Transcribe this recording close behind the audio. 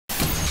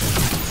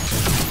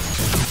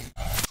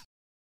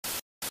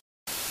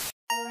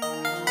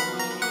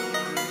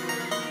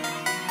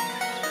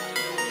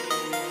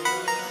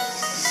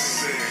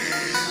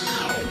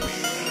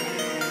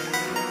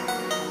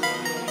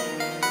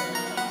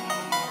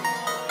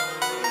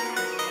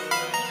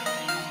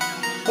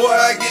Boy,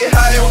 I get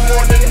high, I'm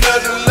on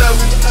another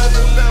level.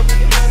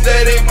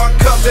 That ain't my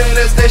cup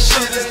unless that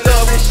shit is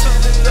double.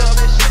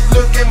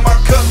 Look at my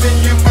cup and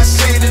you can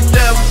see the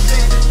devil.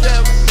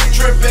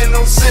 Trippin',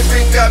 I'm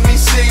sippin', got me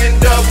seeing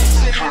double.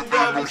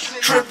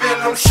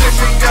 Trippin', I'm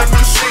shippin', got me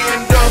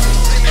seeing double.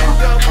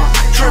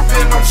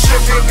 Trippin', I'm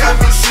shippin',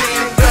 got me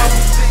seeing double.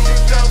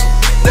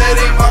 That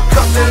ain't my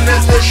cup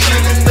unless that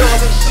shit is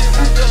double.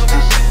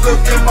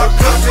 Look at my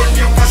cup and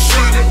you can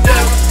see the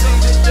devil.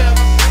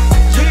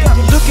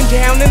 Looking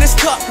down in this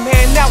cup,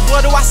 man, now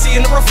what do I see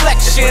in the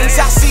reflections?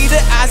 I see the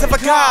eyes of a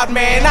god,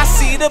 man, I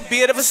see the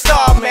beard of a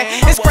star, man.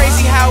 It's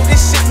crazy how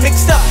this shit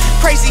mixed up,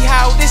 crazy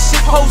how this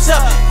shit holds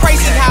up,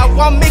 crazy how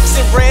I'm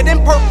mixing red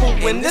and purple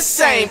in the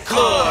same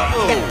club.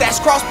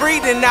 That's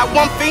crossbreeding, now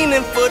I'm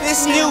fiending for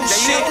this new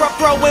shit.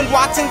 Throwing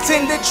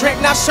Washington to drink,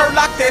 now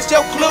Sherlock, there's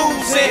your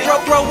clues in.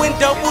 Throwing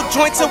double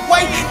joints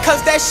away, cause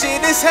that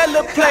shit is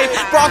hella play.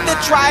 Brought the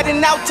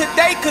trident out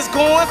today, cause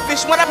going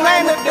fish what I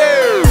plan to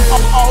do.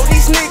 All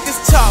these niggas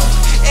talk,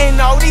 and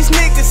all these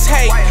niggas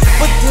hate,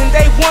 but then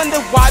they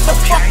wonder why the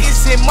fuck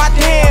is in my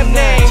damn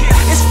name.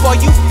 It's for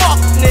you fuck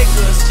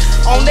niggas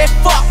on that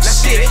fuck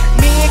shit.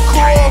 Me and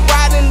Oncore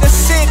riding the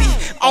city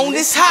on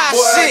this high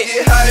shit.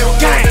 Boy, I get high, I'm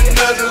on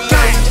another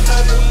level.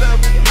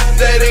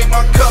 That ain't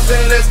my cup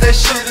unless that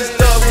shit is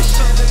double.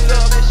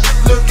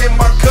 Look at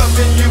my cup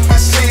and you can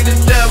see the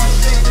devil.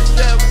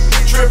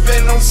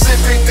 Trippin', I'm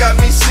sippin', got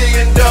me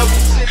seeing double.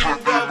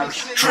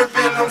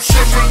 Trippin', I'm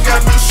shippin',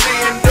 got me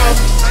seeing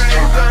double.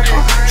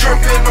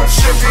 Trippin', I'm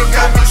shippin',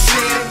 got me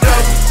seeing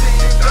double.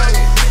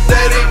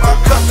 That ain't my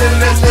cup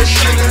unless that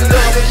shit is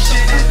double.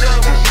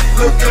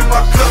 Look at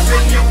my cup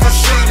and you can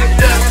see the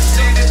devil.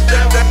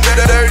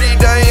 Dirty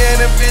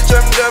Diana, bitch,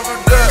 I'm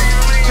doubled up.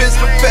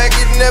 Pistol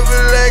packet never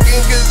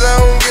lacking, cause I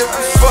don't give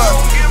a fuck.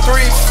 3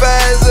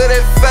 5s of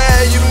that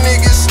 5, you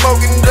niggas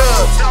smoking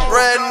dubs.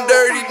 Riding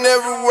dirty,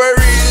 never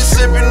worry, just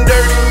sipping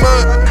dirty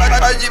mud.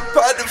 I just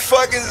popped the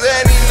fucking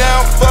Zanny,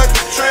 now I'm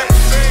fucking trippin'.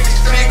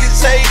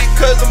 Niggas hate it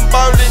cause I'm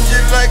ballin'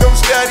 just like I'm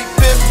Scottie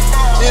Pippen.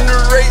 In the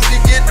race to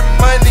get the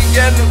money,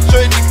 got no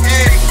choice to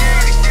get it.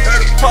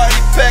 Got a party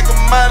pack of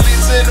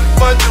mollies and a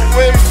bunch of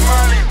women.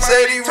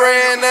 Said he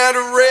ran out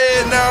of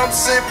red, now I'm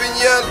sipping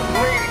yellow.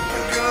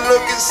 You can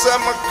look inside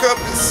my cup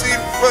and see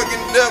the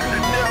fucking devil.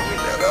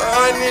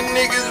 Got 100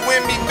 niggas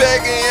with me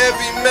packing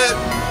heavy metal.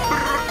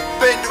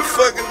 Paint the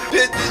fucking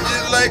picture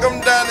just like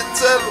I'm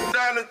Donatello.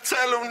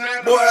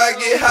 Boy, I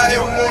get high,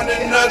 I'm on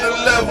another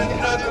level.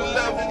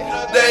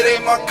 That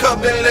ain't my cup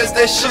unless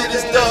that shit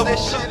is double.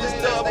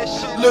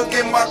 Look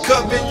at my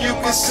cup and you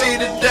can see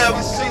the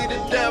devil.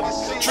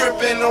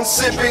 Trippin', I'm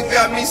sippin',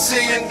 got me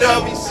seeing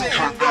double.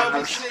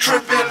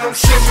 Trippin', I'm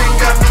shippin',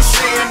 got me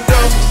seeing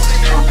double.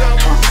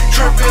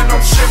 Trippin', I'm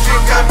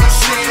shippin', got me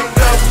seeing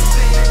double.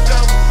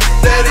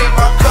 That ain't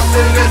my cup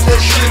unless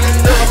that shit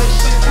is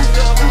double.